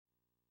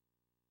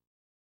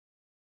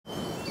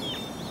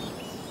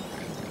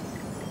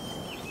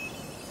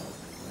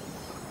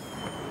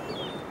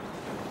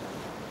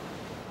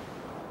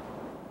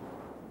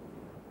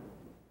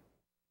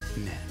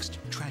Next,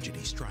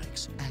 tragedy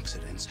strikes,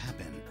 accidents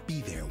happen.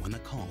 Be there when the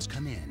calls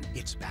come in.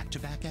 It's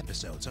back-to-back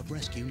episodes of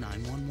Rescue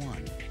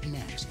 911.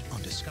 Next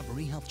on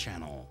Discovery Health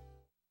Channel.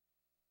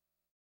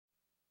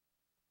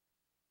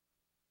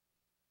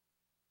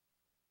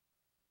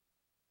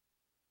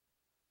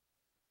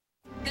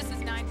 This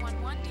is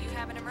 911. Do you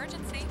have an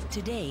emergency?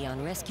 Today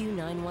on Rescue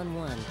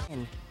 911.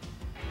 And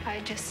I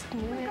just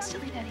knew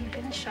instantly that he'd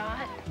been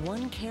shot.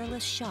 one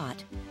careless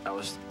shot I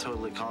was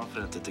totally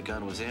confident that the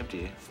gun was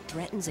empty.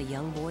 threatens a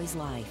young boy's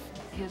life.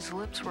 His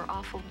lips were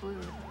awful blue.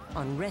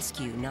 On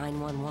Rescue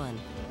 911.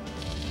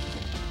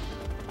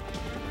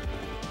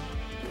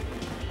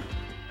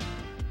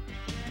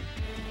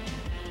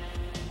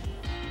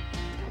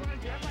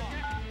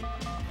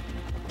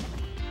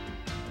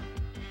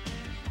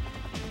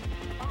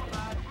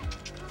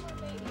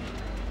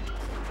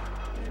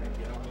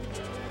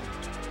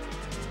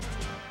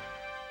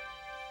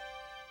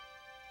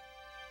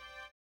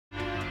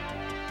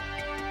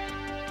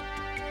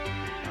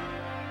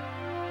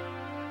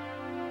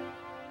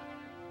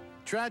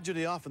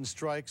 Tragedy often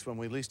strikes when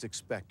we least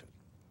expect it.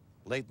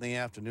 Late in the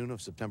afternoon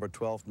of September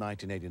 12,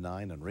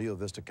 1989, in Rio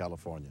Vista,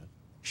 California,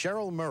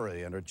 Cheryl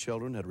Murray and her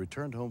children had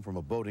returned home from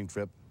a boating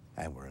trip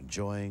and were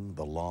enjoying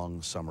the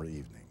long summer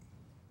evening.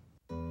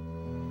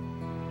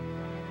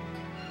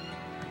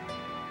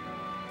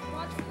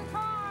 Watch for the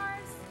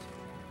cars.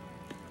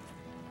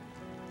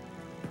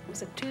 It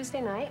was a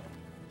Tuesday night,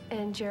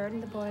 and Jared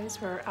and the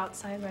boys were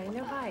outside riding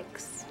their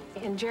bikes.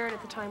 And Jared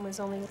at the time was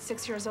only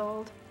 6 years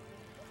old.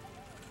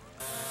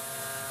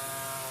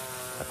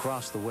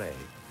 Across the way,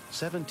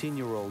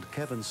 17-year-old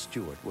Kevin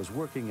Stewart was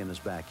working in his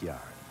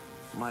backyard.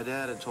 My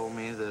dad had told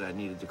me that I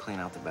needed to clean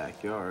out the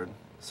backyard.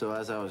 So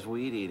as I was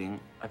weed eating,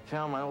 I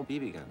found my old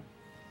BB gun.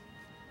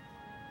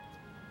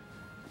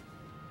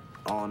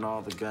 All in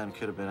all, the gun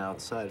could have been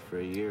outside for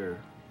a year.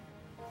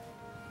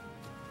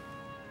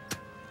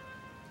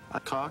 I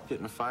cocked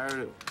it and fired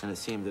it, and it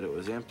seemed that it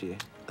was empty.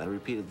 I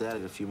repeated that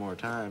a few more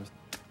times.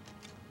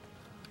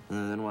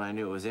 And then when I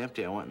knew it was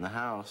empty, I went in the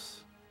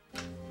house.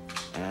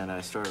 And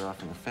I started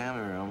off in the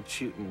family room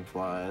shooting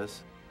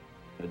flies.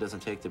 It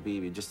doesn't take the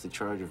BB, just the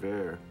charge of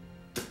air.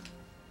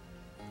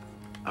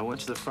 I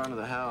went to the front of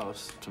the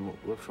house to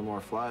look for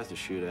more flies to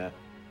shoot at.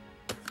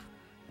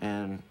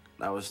 And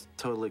I was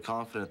totally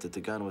confident that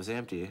the gun was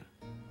empty.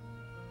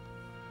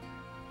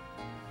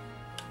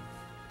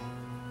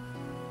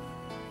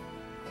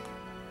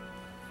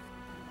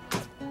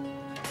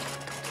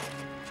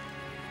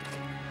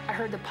 I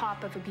heard the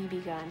pop of a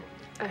BB gun.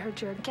 I heard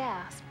Jared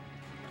gasp.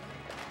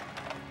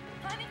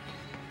 Honey.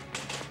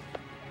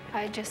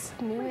 I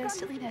just knew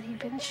instantly that he'd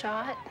been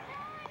shot.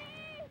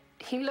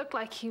 He looked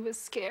like he was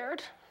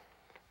scared.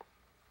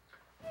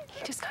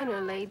 He just kind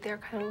of laid there,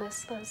 kind of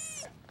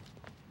listless.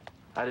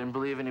 I didn't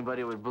believe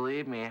anybody would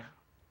believe me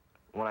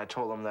when I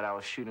told them that I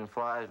was shooting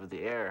flies with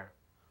the air.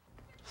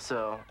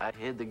 So I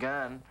hid the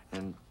gun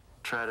and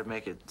tried to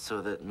make it so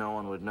that no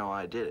one would know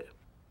I did it.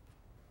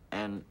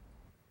 And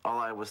all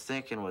I was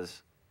thinking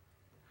was,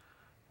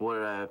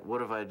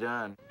 what have I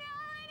done?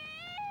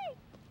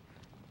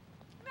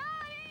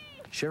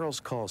 Cheryl's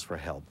calls for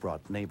help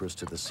brought neighbors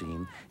to the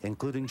scene,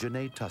 including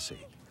Janae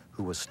Tussey,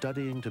 who was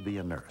studying to be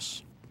a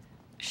nurse.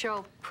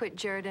 Cheryl put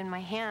Jared in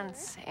my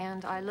hands,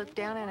 and I looked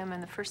down at him,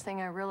 and the first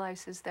thing I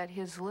realized is that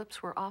his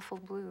lips were awful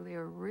blue. They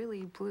were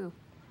really blue.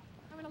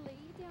 I'm gonna lay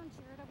you down,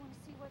 Jared. I want to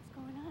see what's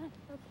going on.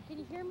 Okay. Can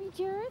you hear me,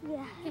 Jared?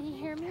 Yeah. Can you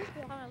hear me?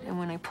 Yeah. And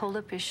when I pulled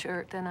up his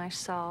shirt, then I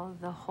saw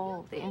the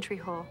hole, the entry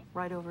hole,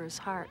 right over his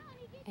heart.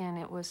 And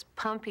it was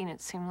pumping,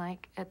 it seemed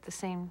like, at the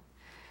same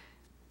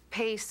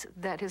pace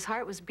that his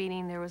heart was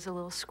beating. There was a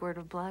little squirt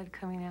of blood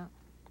coming out.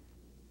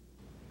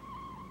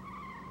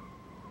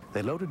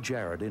 They loaded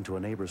Jared into a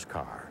neighbor's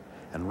car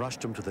and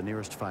rushed him to the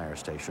nearest fire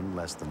station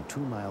less than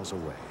 2 miles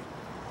away.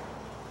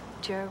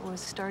 Jared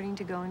was starting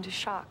to go into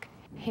shock.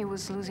 He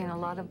was losing a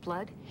lot of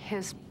blood.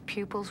 His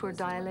pupils were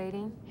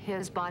dilating.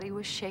 His body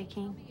was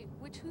shaking.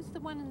 Who's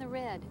the one in the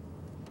red?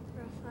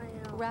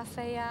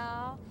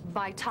 Raphael.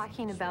 By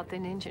talking about the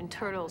Ninja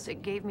Turtles,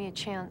 it gave me a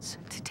chance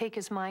to take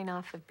his mind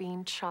off of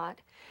being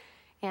shot.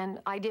 And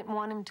I didn't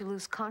want him to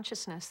lose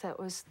consciousness. That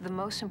was the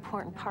most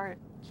important part.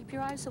 Keep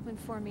your eyes open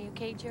for me,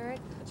 okay, Jared?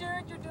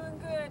 Jared, you're doing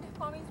good.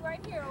 Mommy's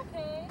right here,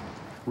 okay?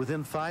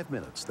 Within 5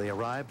 minutes, they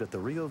arrived at the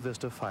Rio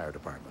Vista Fire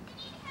Department.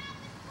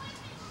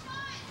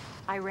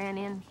 I ran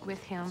in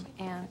with him,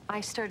 and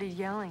I started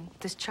yelling,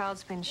 "This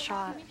child's been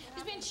shot."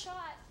 He's been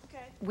shot.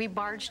 Okay. We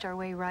barged our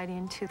way right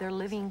into their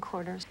living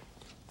quarters.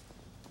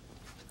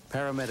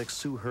 Paramedic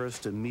Sue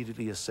Hurst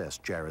immediately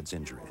assessed Jared's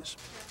injuries.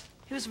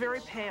 He was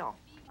very pale.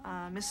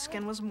 His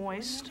skin was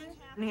moist,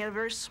 and he had a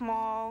very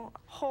small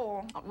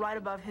hole right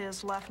above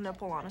his left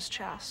nipple on his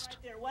chest.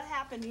 What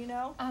happened, you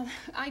know?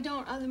 I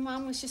don't. The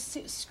mom was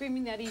just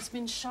screaming that he's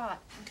been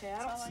shot. Okay,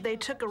 I don't. They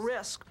took a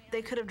risk.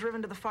 They could have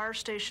driven to the fire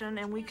station,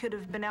 and we could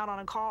have been out on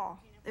a call.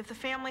 If the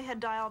family had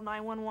dialed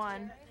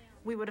 911,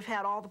 we would have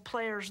had all the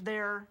players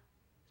there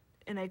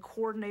in a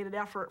coordinated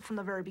effort from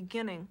the very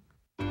beginning.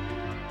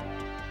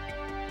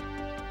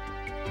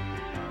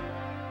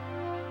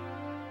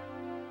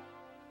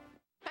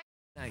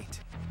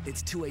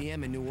 It's 2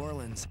 a.m. in New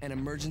Orleans, and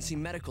emergency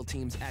medical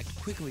teams act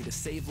quickly to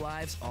save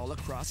lives all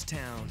across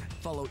town.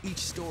 Follow each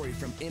story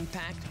from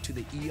impact to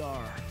the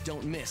ER.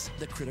 Don't miss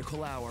The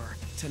Critical Hour,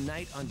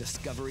 tonight on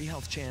Discovery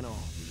Health Channel.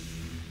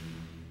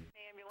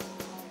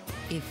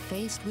 If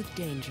faced with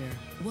danger,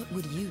 what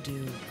would you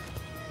do?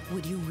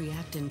 Would you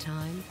react in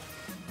time?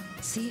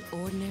 See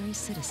ordinary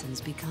citizens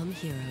become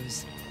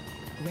heroes.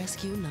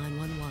 Rescue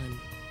 911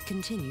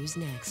 continues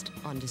next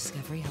on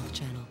Discovery Health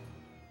Channel.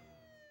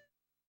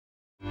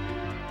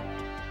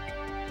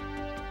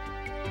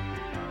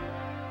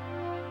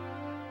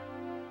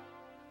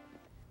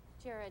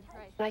 Jared,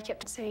 right. And I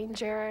kept saying,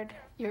 Jared,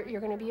 you're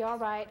going to be all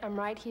right. I'm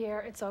right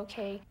here. It's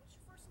okay. What's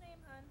your first name,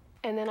 hon?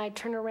 And then I'd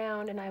turn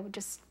around and I would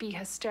just be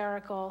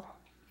hysterical.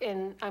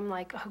 And I'm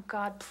like, oh,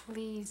 God,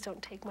 please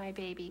don't take my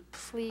baby.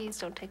 Please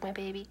don't take my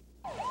baby.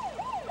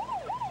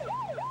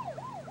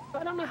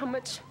 I don't know how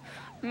much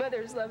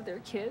mothers love their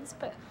kids,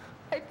 but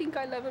I think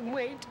I love them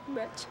way too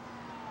much.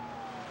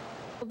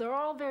 They're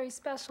all very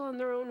special in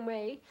their own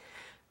way.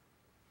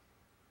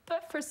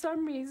 But for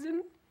some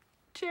reason,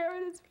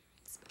 Jared is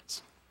very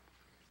special.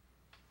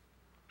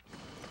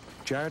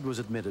 Jared was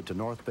admitted to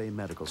North Bay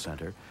Medical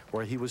Center,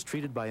 where he was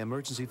treated by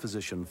emergency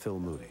physician Phil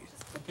Moody.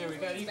 Okay, we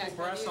got equal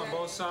breaths on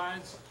both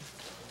sides.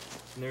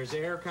 And there's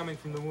air coming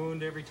from the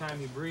wound every time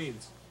he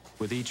breathes.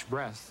 With each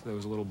breath, there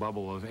was a little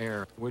bubble of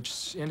air,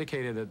 which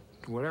indicated that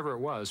whatever it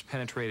was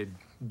penetrated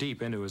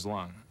deep into his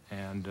lung,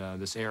 and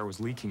this air was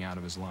leaking out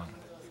of his lung.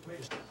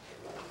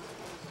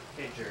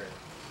 Hey, Jared,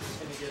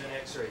 just going to get an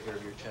X-ray here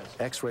of your chest.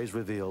 X-rays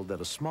revealed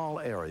that a small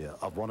area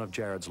of one of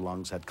Jared's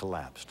lungs had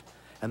collapsed,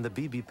 and the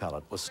BB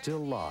pellet was still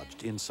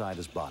lodged inside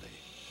his body.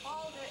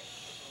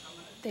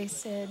 They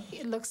said,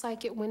 it looks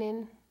like it went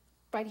in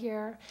right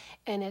here,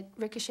 and it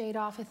ricocheted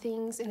off of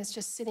things, and it's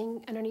just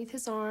sitting underneath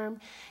his arm,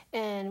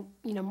 and,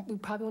 you know, we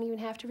probably won't even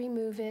have to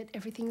remove it.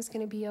 Everything's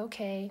going to be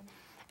okay.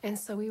 And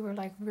so we were,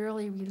 like,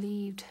 really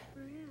relieved.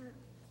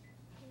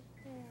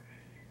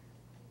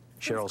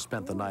 Cheryl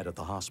spent the night at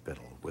the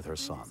hospital with her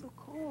son. So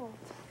cold.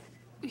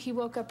 He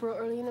woke up real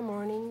early in the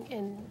morning,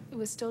 and it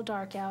was still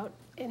dark out,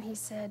 and he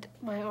said,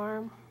 my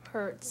arm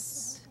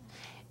hurts.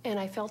 And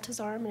I felt his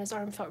arm, and his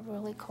arm felt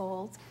really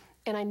cold,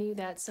 and I knew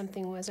that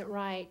something wasn't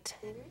right.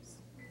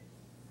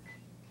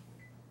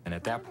 And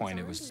at that point,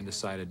 it was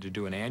decided to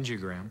do an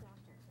angiogram.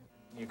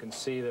 You can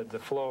see that the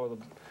flow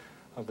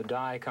of the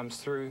dye comes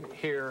through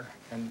here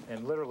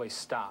and literally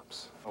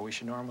stops. We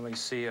should normally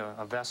see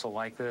a vessel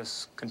like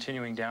this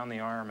continuing down the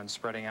arm and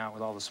spreading out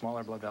with all the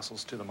smaller blood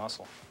vessels to the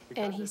muscle.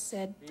 And he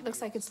said, looks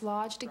like it's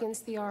lodged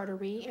against the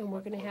artery, and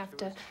we're going to have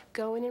to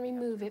go in and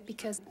remove it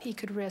because he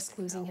could risk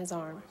losing his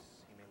arm.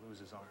 He may lose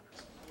his arm.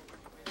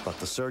 But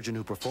the surgeon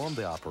who performed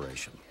the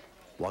operation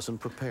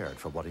wasn't prepared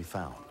for what he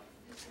found.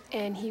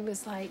 And he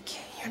was like,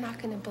 you're not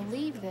going to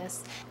believe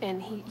this.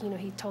 And he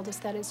told us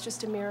that it's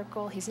just a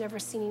miracle. He's never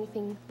seen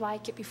anything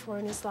like it before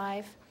in his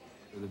life.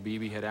 The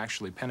BB had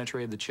actually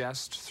penetrated the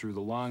chest, through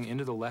the lung,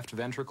 into the left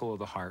ventricle of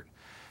the heart,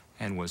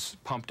 and was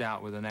pumped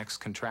out with the next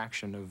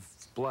contraction of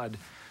blood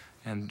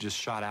and just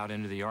shot out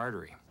into the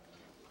artery.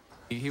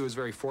 He was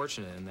very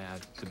fortunate in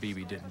that the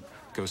BB didn't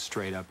go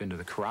straight up into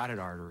the carotid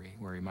artery,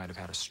 where he might have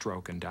had a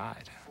stroke and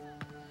died.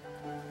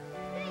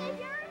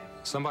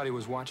 Somebody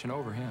was watching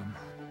over him.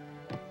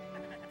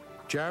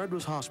 Jared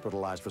was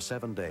hospitalized for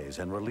 7 days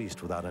and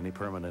released without any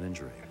permanent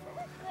injury.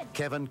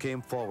 Kevin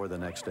came forward the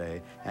next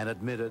day and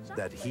admitted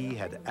that he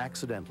had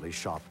accidentally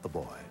shot the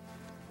boy.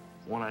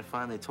 When I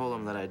finally told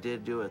him that I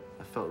did do it,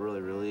 I felt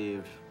really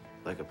relieved,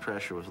 like a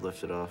pressure was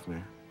lifted off me.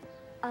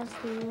 I was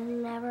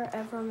never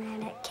ever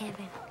mad at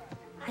Kevin.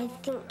 I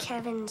think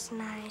Kevin's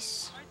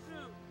nice.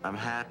 I'm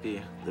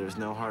happy. There's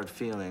no hard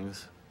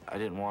feelings. I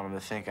didn't want him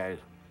to think I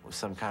was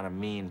some kind of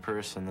mean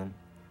person and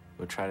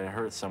would try to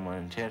hurt someone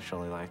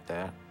intentionally like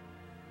that.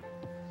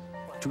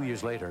 2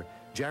 years later,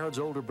 Jared's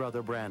older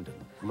brother, Brandon,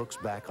 looks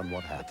back on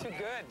what happened.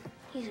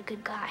 He's a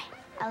good guy.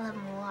 I love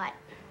him a lot.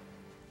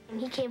 When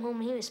he came home,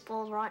 he was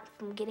spoiled rotten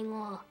from getting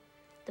all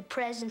the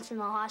presents in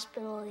the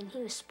hospital, and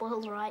he was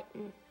spoiled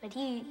rotten. But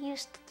he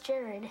used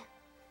Jared.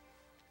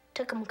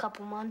 Took him a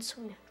couple months.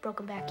 We broke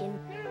him back in.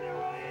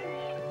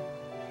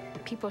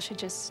 People should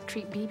just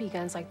treat BB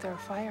guns like they're a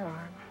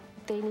firearm.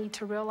 They need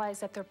to realize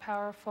that they're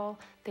powerful,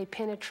 they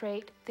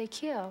penetrate, they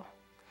kill.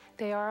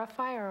 They are a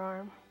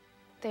firearm.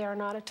 They are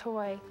not a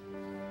toy.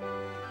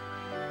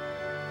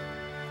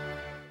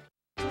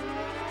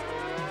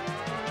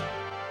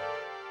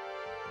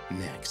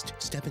 Next,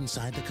 step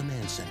inside the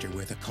command center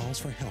where the calls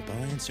for help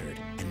are answered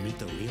and meet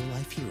the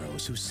real-life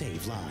heroes who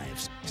save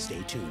lives.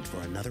 Stay tuned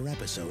for another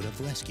episode of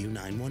Rescue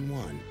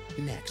 911,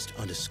 next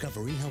on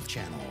Discovery Health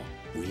Channel.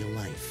 Real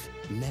life,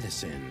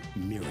 medicine,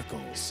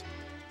 miracles.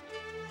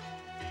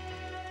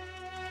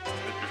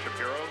 Mr.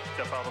 Shapiro,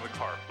 step out of the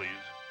car, please.